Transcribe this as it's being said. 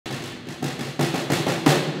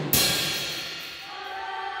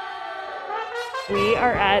We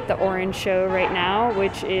are at the Orange Show right now,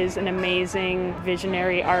 which is an amazing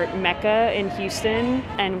visionary art mecca in Houston,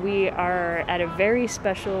 and we are at a very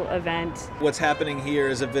special event. What's happening here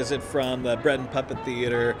is a visit from the Bread and Puppet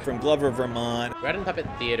Theater from Glover, Vermont. Bread and Puppet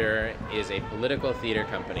Theater is a political theater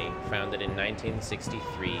company founded in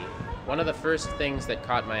 1963. One of the first things that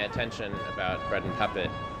caught my attention about Bread and Puppet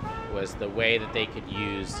was the way that they could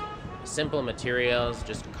use simple materials,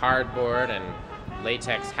 just cardboard and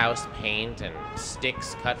latex house paint and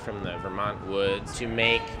sticks cut from the Vermont woods to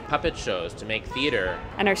make puppet shows, to make theater.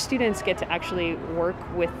 And our students get to actually work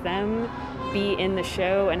with them, be in the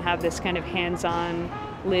show, and have this kind of hands-on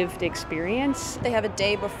lived experience. They have a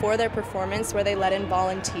day before their performance where they let in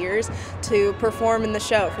volunteers to perform in the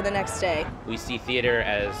show for the next day. We see theater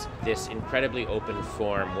as this incredibly open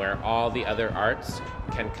form where all the other arts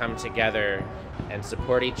can come together and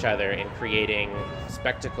support each other in creating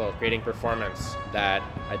spectacle, creating performance that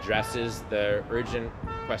addresses the urgent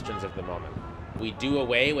questions of the moment. We do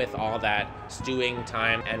away with all that stewing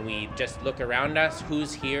time and we just look around us,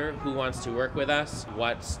 who's here, who wants to work with us,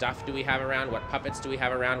 what stuff do we have around, what puppets do we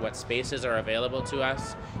have around, what spaces are available to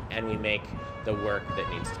us, and we make the work that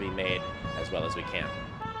needs to be made as well as we can.